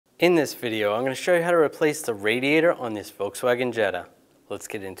In this video, I'm going to show you how to replace the radiator on this Volkswagen Jetta. Let's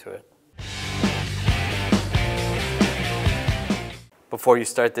get into it. Before you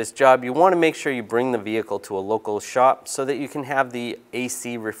start this job, you want to make sure you bring the vehicle to a local shop so that you can have the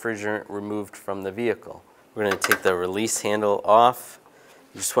AC refrigerant removed from the vehicle. We're going to take the release handle off.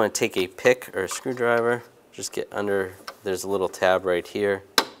 You just want to take a pick or a screwdriver, just get under, there's a little tab right here.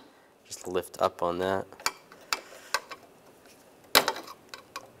 Just lift up on that.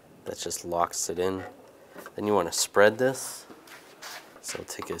 That just locks it in. Then you want to spread this. So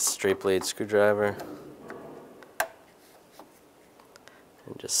take a straight blade screwdriver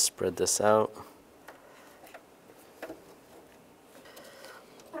and just spread this out.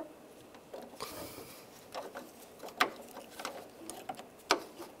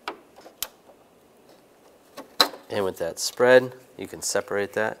 And with that spread, you can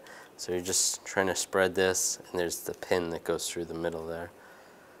separate that. So you're just trying to spread this, and there's the pin that goes through the middle there.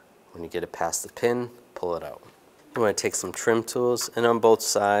 When you get it past the pin, pull it out. You want to take some trim tools, and on both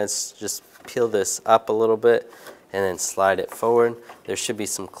sides, just peel this up a little bit and then slide it forward. There should be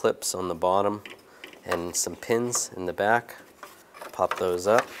some clips on the bottom and some pins in the back. Pop those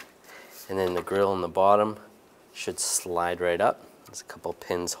up, and then the grill on the bottom should slide right up. There's a couple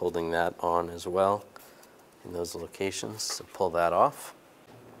pins holding that on as well in those locations, so pull that off.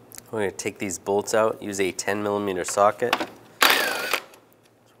 We're going to take these bolts out, use a 10mm socket.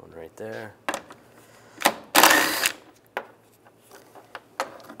 Right there.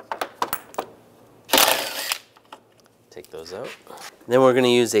 Take those out. Then we're going to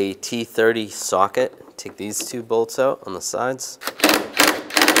use a T30 socket. Take these two bolts out on the sides.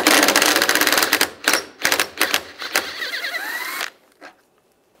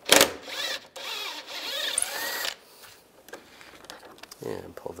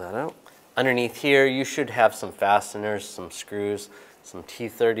 And pull that out. Underneath here, you should have some fasteners, some screws, some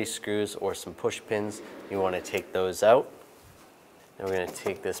T30 screws or some push pins. You want to take those out. Then we're going to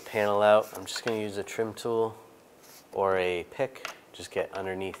take this panel out. I'm just going to use a trim tool or a pick. Just get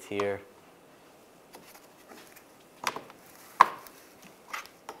underneath here.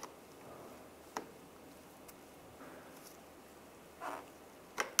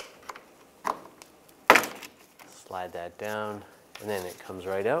 Slide that down, and then it comes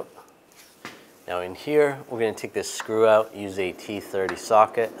right out. Now in here, we're going to take this screw out, use a T30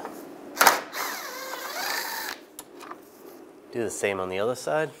 socket. Do the same on the other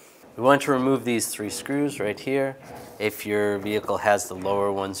side. We want to remove these 3 screws right here. If your vehicle has the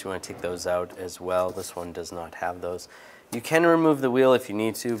lower ones, you want to take those out as well. This one does not have those. You can remove the wheel if you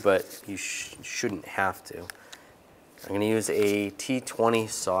need to, but you shouldn't have to. I'm going to use a T20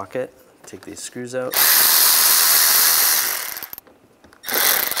 socket. Take these screws out.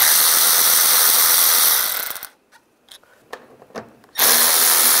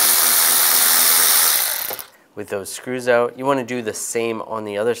 With those screws out, you want to do the same on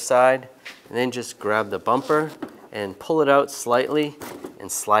the other side, and then just grab the bumper and pull it out slightly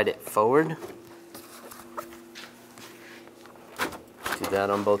and slide it forward. Do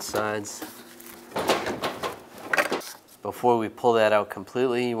that on both sides. Before we pull that out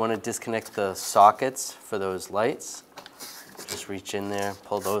completely, you want to disconnect the sockets for those lights. Just reach in there,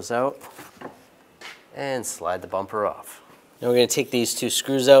 pull those out, and slide the bumper off. Now we're going to take these 2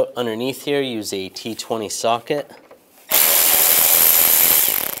 screws out underneath here, use a T20 socket.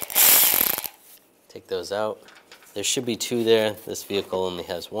 Take those out. There should be 2 there. This vehicle only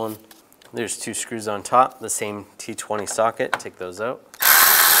has 1. There's 2 screws on top, the same T20 socket. Take those out.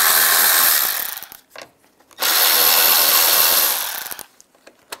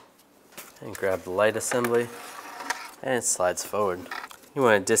 And grab the light assembly, and it slides forward. You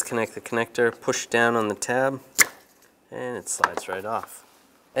want to disconnect the connector, push down on the tab, and it slides right off.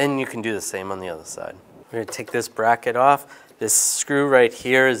 And you can do the same on the other side. We're going to take this bracket off. This screw right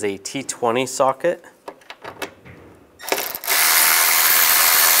here is a T20 socket.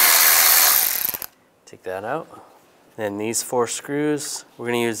 Take that out. Then these 4 screws, we're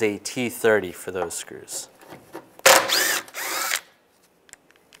going to use a T30 for those screws.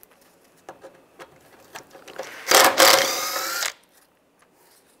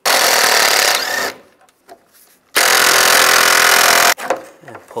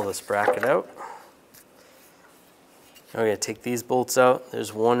 Pull this bracket out. Now we're going to take these bolts out.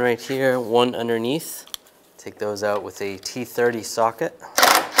 There's 1 right here, 1 underneath. Take those out with a T30 socket.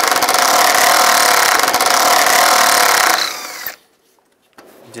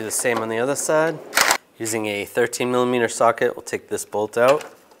 Do the same on the other side. Using a 13mm socket, we'll take this bolt out.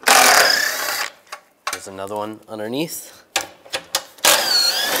 There's another one underneath.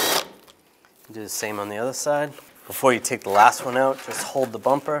 Do the same on the other side. Before you take the last one out, just hold the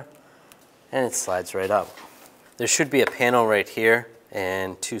bumper and it slides right up. There should be a panel right here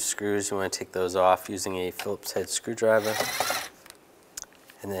and 2 screws. You want to take those off using a Phillips head screwdriver.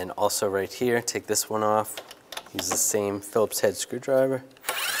 And then also right here, take this one off. Use the same Phillips head screwdriver.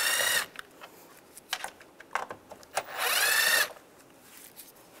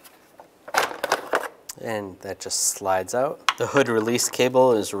 And that just slides out. The hood release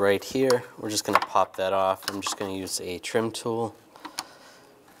cable is right here. We're just going to pop that off. I'm just going to use a trim tool.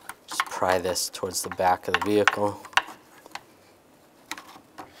 Just pry this towards the back of the vehicle.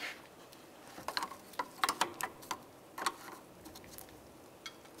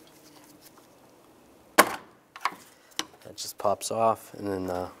 That just pops off, and then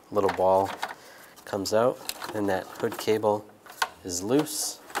the little ball comes out, and that hood cable is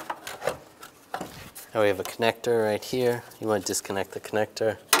loose. Now we have a connector right here. You want to disconnect the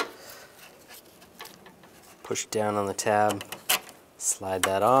connector. Push down on the tab, slide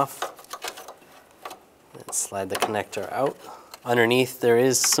that off, and slide the connector out. Underneath there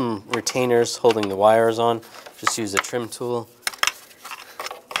is some retainers holding the wires on. Just use a trim tool.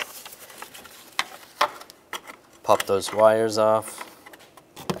 Pop those wires off.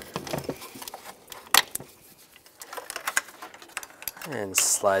 And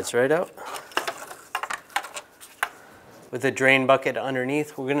slides right out. With a drain bucket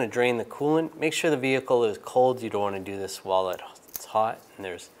underneath, we're going to drain the coolant. Make sure the vehicle is cold. You don't want to do this while it's hot and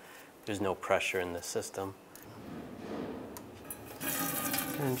there's no pressure in the system.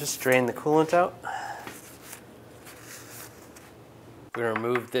 And just drain the coolant out. We're going to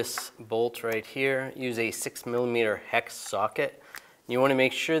remove this bolt right here. Use a 6mm hex socket. You want to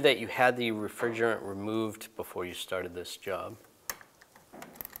make sure that you had the refrigerant removed before you started this job.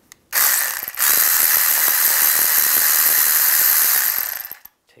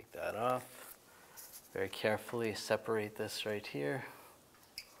 Take that off. Very carefully separate this right here.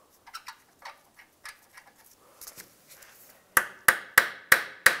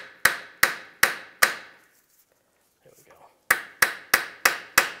 There we go.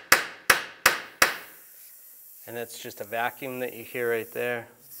 And that's just a vacuum that you hear right there.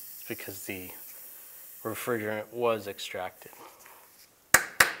 It's because the refrigerant was extracted.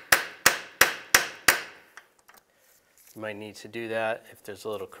 You might need to do that if there's a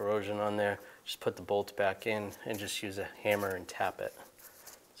little corrosion on there. Just put the bolt back in and just use a hammer and tap it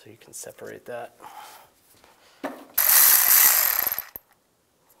so you can separate that. And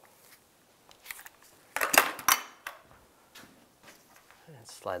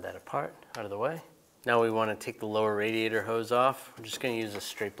slide that apart, out of the way. Now we want to take the lower radiator hose off. We're just going to use a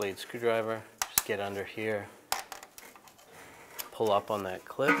straight blade screwdriver. Just get under here, pull up on that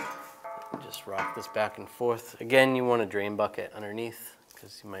clip. Just rock this back and forth. Again, you want a drain bucket underneath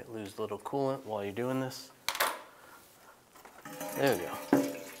because you might lose a little coolant while you're doing this. There we go.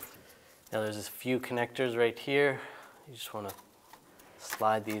 Now there's a few connectors right here. You just want to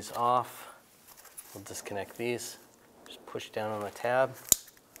slide these off. We'll disconnect these. Just push down on the tab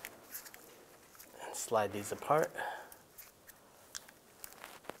and slide these apart.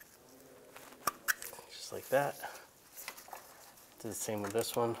 Just like that. Do the same with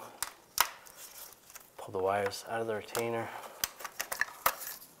this one. Pull the wires out of the retainer,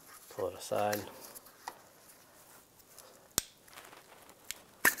 pull it aside.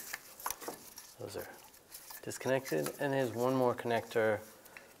 Those are disconnected, and there's one more connector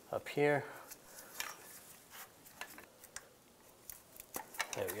up here.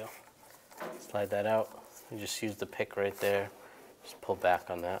 There we go. Slide that out. You just use the pick right there. Just pull back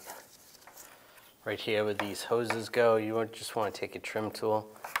on that. Right here where these hoses go, you just want to take a trim tool.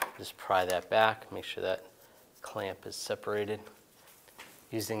 Just pry that back, make sure that clamp is separated.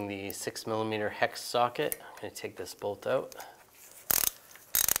 Using the 6mm hex socket, I'm going to take this bolt out.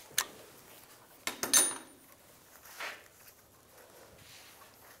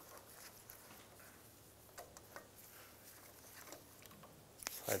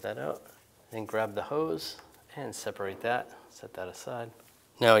 Slide that out, then grab the hose and separate that, set that aside.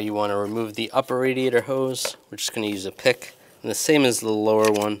 Now you want to remove the upper radiator hose. We're just going to use a pick. And the same as the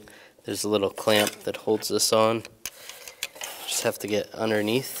lower one, there's a little clamp that holds this on. Just have to get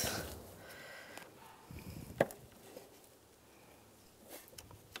underneath.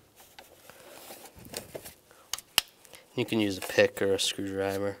 You can use a pick or a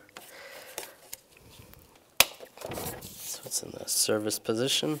screwdriver. So it's in the service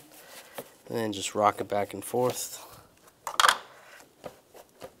position. And then just rock it back and forth.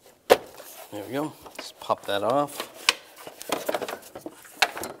 There we go. Just pop that off.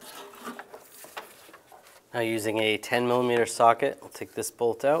 Now using a 10mm socket, we'll take this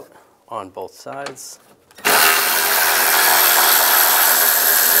bolt out on both sides.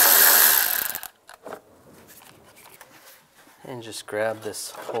 And just grab this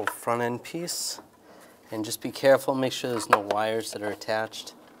whole front end piece and just be careful, make sure there's no wires that are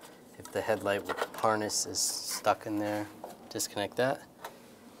attached. If the headlight harness is stuck in there, disconnect that.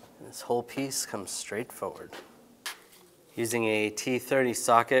 And this whole piece comes straight forward. Using a T30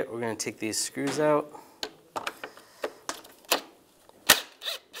 socket, we're going to take these screws out.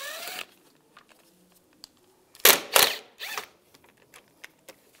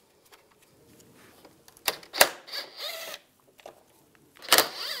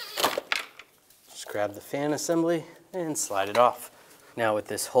 Just grab the fan assembly and slide it off. Now with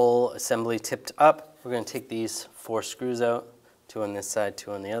this whole assembly tipped up, we're going to take these 4 screws out, 2 on this side,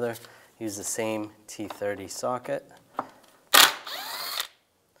 2 on the other. Use the same T30 socket.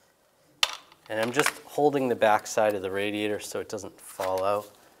 And I'm just holding the back side of the radiator so it doesn't fall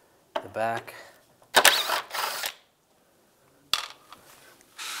out the back.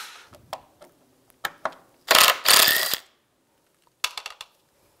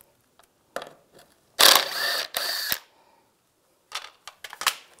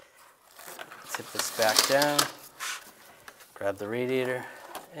 Tip this back down, grab the radiator,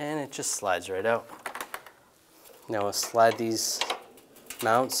 and it just slides right out. Now we'll slide these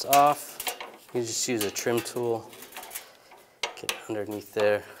mounts off. You just use a trim tool, get underneath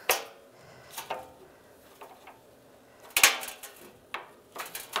there.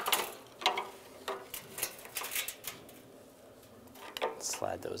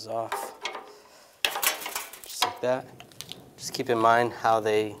 Slide those off, just like that. Just keep in mind how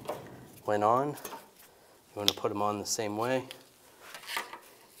they went on. You want to put them on the same way.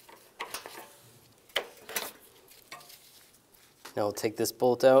 Now we'll take this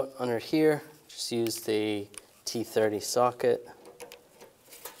bolt out under here. Just use the T30 socket.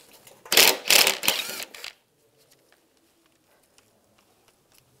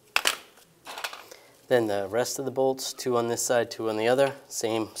 Then the rest of the bolts, 2 on this side, 2 on the other,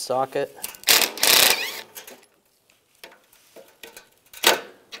 same socket.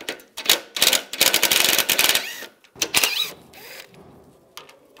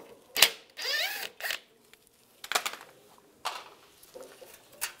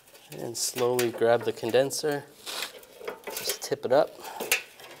 And slowly grab the condenser, just tip it up,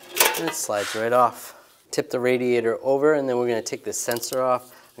 and it slides right off. Tip the radiator over, and then we're going to take the sensor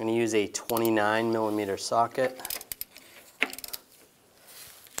off. I'm going to use a 29mm socket.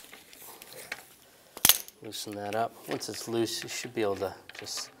 Loosen that up. Once it's loose, you should be able to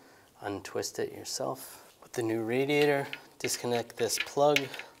just untwist it yourself. With the new radiator, disconnect this plug.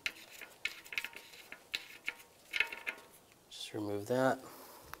 Just remove that.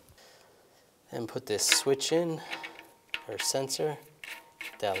 And put this switch in, or sensor,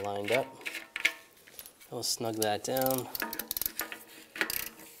 get that lined up. We'll snug that down.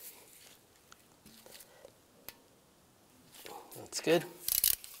 That's good.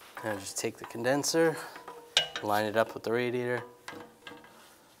 Now just take the condenser, line it up with the radiator.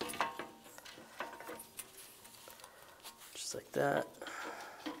 Just like that.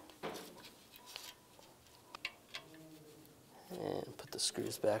 And put the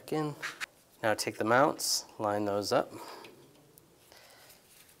screws back in. Now take the mounts, line those up,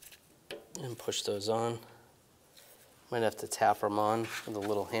 and push those on. Might have to tap them on with a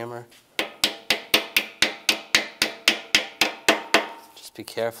little hammer. Just be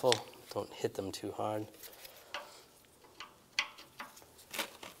careful, don't hit them too hard.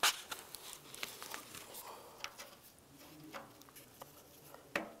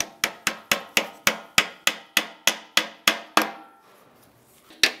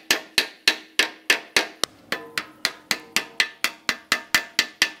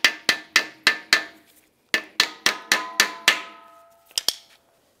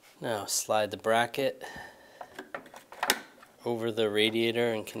 Now slide the bracket over the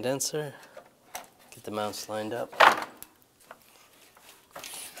radiator and condenser. Get the mounts lined up.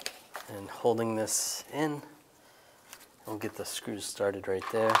 And holding this in, we'll get the screws started right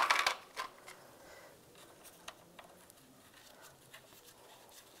there.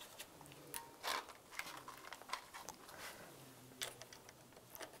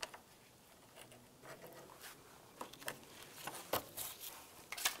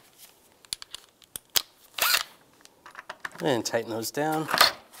 And tighten those down.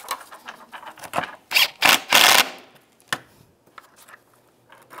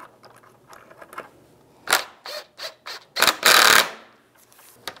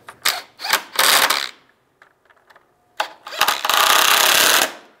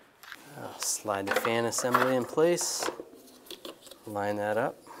 Slide the fan assembly in place. Line that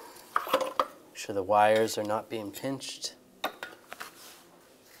up. Make sure the wires are not being pinched.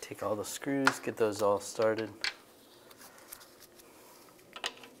 Take all the screws, get those all started.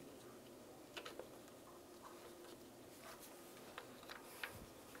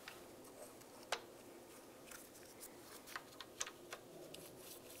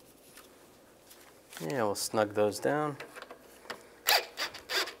 Yeah, we'll snug those down.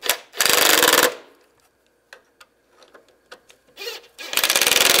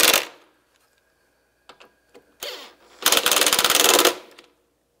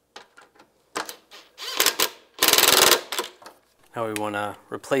 Now we want to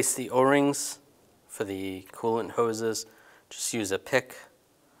replace the O-rings for the coolant hoses. Just use a pick.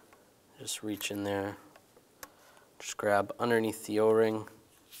 Just reach in there. Just grab underneath the O-ring and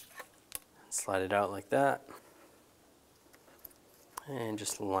slide it out like that. And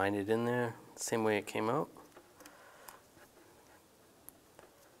just line it in there, same way it came out.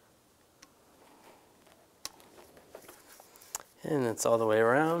 And it's all the way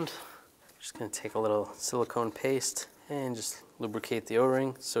around. Just going to take a little silicone paste and just lubricate the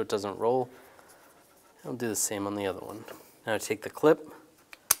O-ring so it doesn't roll. I'll do the same on the other one. Now take the clip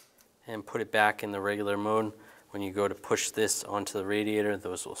and put it back in the regular mode. When you go to push this onto the radiator,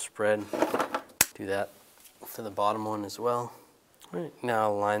 those will spread. Do that for the bottom one as well. All right, now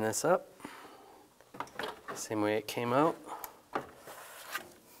I'll line this up. Same way it came out.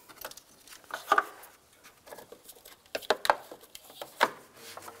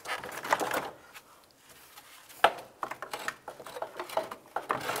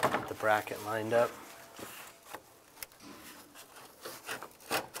 Get the bracket lined up.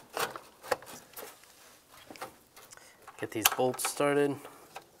 Get these bolts started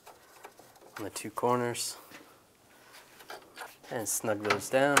on the two corners and snug those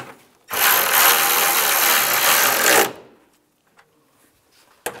down.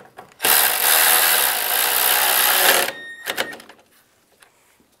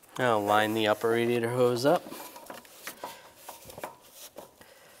 Now line the upper radiator hose up.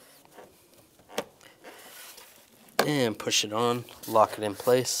 And push it on, lock it in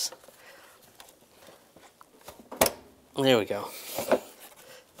place. There we go.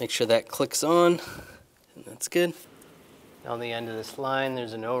 Make sure that clicks on, and that's good. On the end of this line,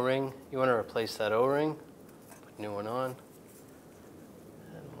 there's an O-ring. You want to replace that O-ring, put a new one on,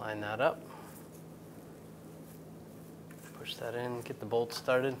 and line that up. Push that in, get the bolt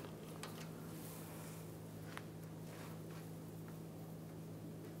started.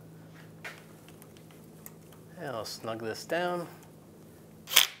 And I'll snug this down.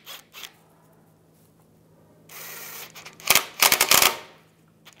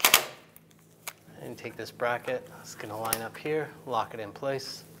 And take this bracket, it's going to line up here, lock it in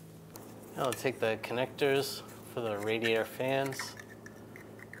place. Now I'll take the connectors for the radiator fans,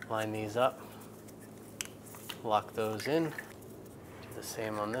 line these up, lock those in. Do the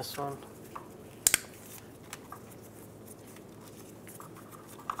same on this one.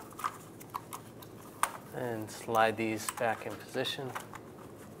 And slide these back in position.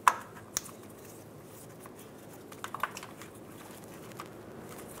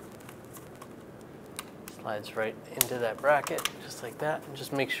 Slides right into that bracket, just like that. And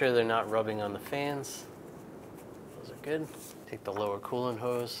just make sure they're not rubbing on the fans. Those are good. Take the lower coolant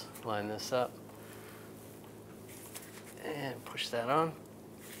hose, line this up, and push that on.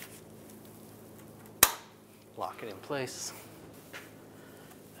 Lock it in place.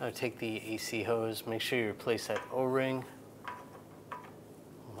 Now take the AC hose, make sure you replace that O-ring.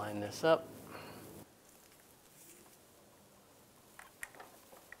 Line this up.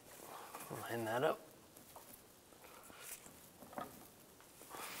 Line that up.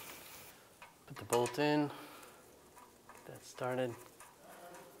 Put the bolt in. Get that started.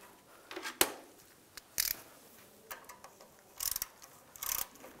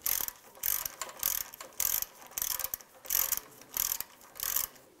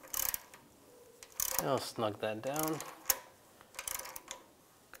 I'll snug that down.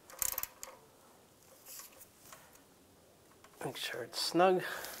 Make sure it's snug.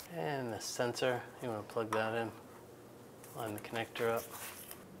 And the sensor, you want to plug that in. Line the connector up.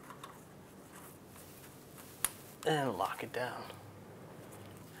 And lock it down.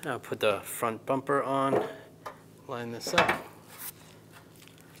 Now put the front bumper on. Line this up.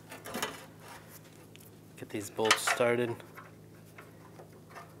 Get these bolts started.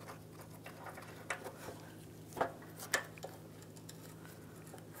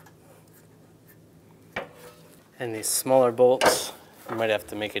 And these smaller bolts, you might have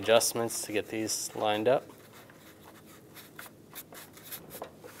to make adjustments to get these lined up.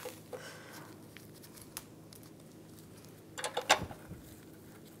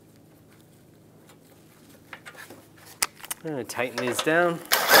 I'm going to tighten these down.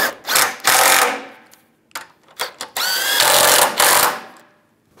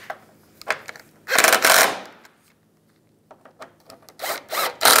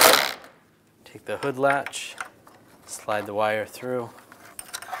 Take the hood latch. Slide the wire through.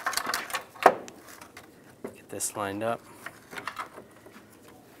 this lined up.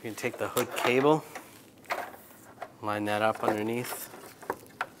 You can take the hood cable, line that up underneath,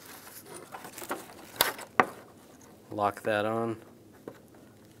 lock that on.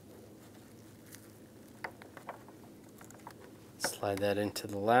 Slide that into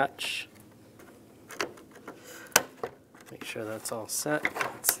the latch. Make sure that's all set.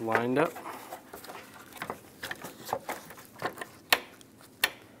 It's lined up.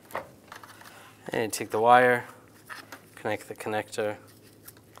 And take the wire, connect the connector,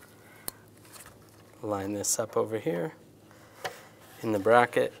 line this up over here in the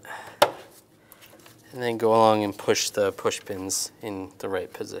bracket, and then go along and push the push pins in the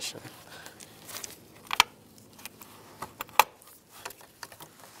right position.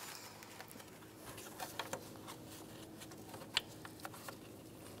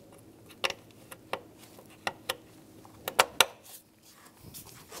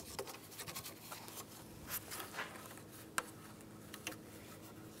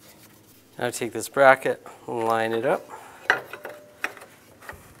 Now take this bracket, line it up.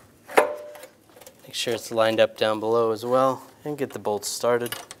 Make sure it's lined up down below as well, and get the bolts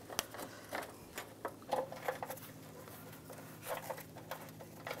started.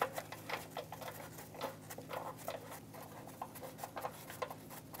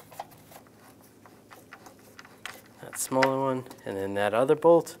 That smaller one, and then that other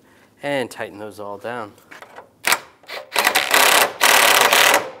bolt, and tighten those all down.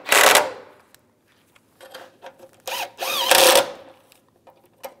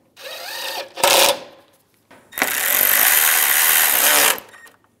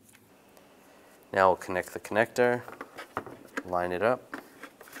 Now we'll connect the connector, line it up,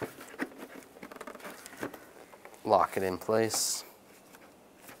 lock it in place.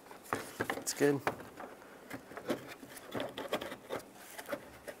 That's good.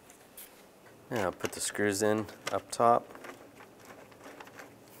 Now put the screws in up top.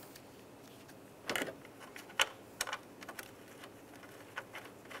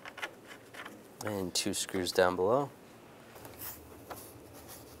 And 2 screws down below.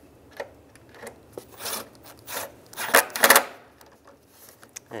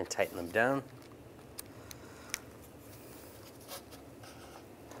 And tighten them down.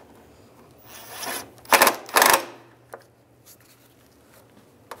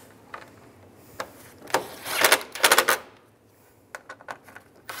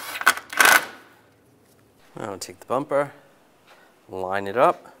 Now take the bumper, line it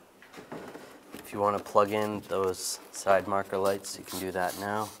up. If you want to plug in those side marker lights, you can do that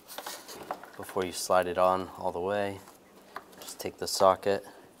now before you slide it on all the way. Just take the socket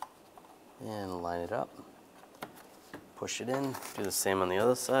and line it up. Push it in. Do the same on the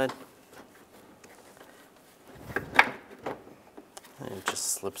other side. And it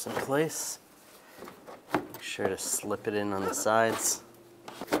just slips in place. Make sure to slip it in on the sides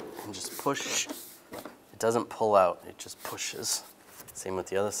and just push. It doesn't pull out, it just pushes. Same with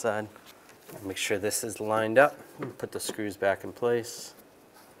the other side. Make sure this is lined up. Put the screws back in place.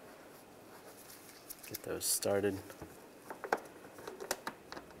 Get those started.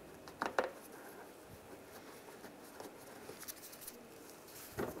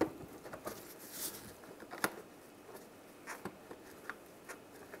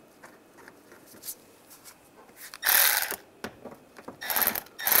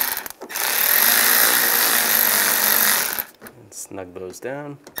 Snug those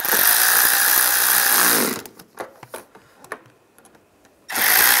down.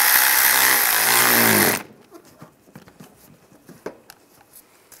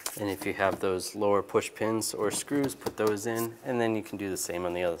 And if you have those lower push pins or screws, put those in, and then you can do the same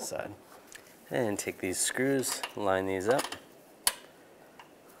on the other side. And take these screws, line these up.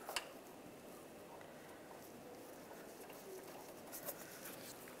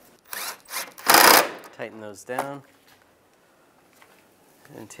 Tighten those down.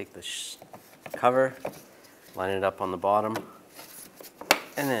 And take the cover, line it up on the bottom,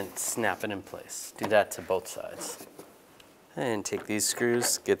 and then snap it in place. Do that to both sides. And take these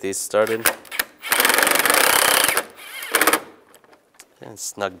screws, get these started, and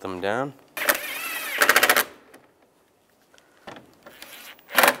snug them down.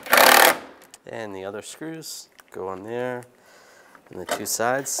 And the other screws go on there, and the 2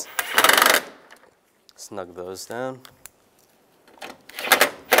 sides. Snug those down.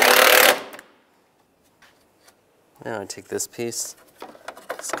 Now I take this piece,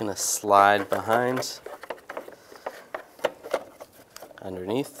 it's going to slide behind,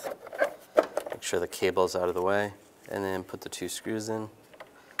 underneath, make sure the cable's out of the way, and then put the 2 screws in.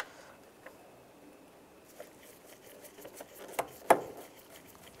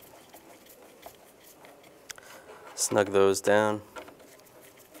 Snug those down.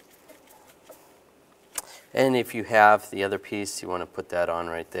 And if you have the other piece, you want to put that on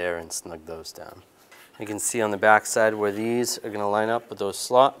right there and snug those down. You can see on the back side where these are going to line up with those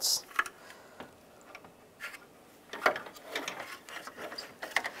slots.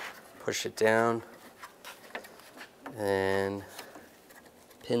 Push it down, and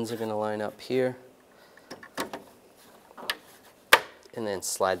pins are going to line up here, and then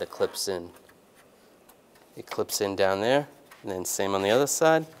slide the clips in. It clips in down there, and then same on the other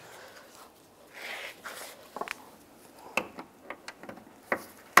side.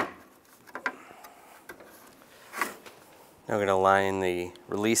 Now we're going to line the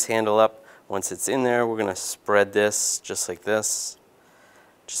release handle up. Once it's in there, we're going to spread this just like this,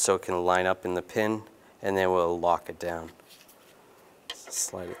 just so it can line up in the pin, and then we'll lock it down.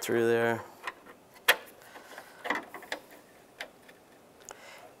 Slide it through there.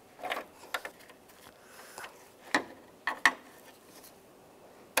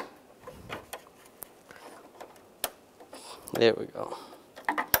 There we go.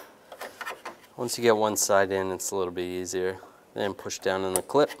 Once you get one side in, it's a little bit easier. Then push down on the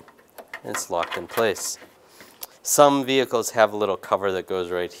clip, and it's locked in place. Some vehicles have a little cover that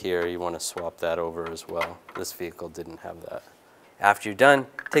goes right here. You want to swap that over as well. This vehicle didn't have that. After you're done,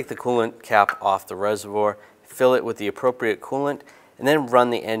 take the coolant cap off the reservoir, fill it with the appropriate coolant, and then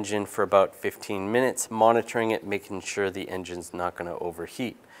run the engine for about 15 minutes, monitoring it, making sure the engine's not going to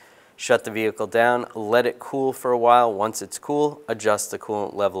overheat. Shut the vehicle down, let it cool for a while. Once it's cool, adjust the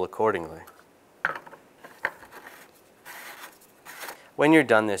coolant level accordingly. When you're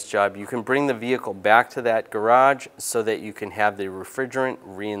done this job, you can bring the vehicle back to that garage so that you can have the refrigerant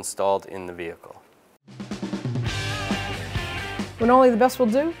reinstalled in the vehicle. When only the best will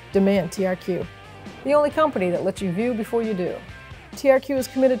do, demand TRQ. The only company that lets you view before you do. TRQ is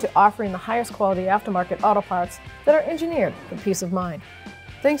committed to offering the highest quality aftermarket auto parts that are engineered for peace of mind.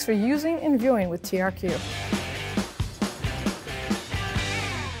 Thanks for using and viewing with TRQ.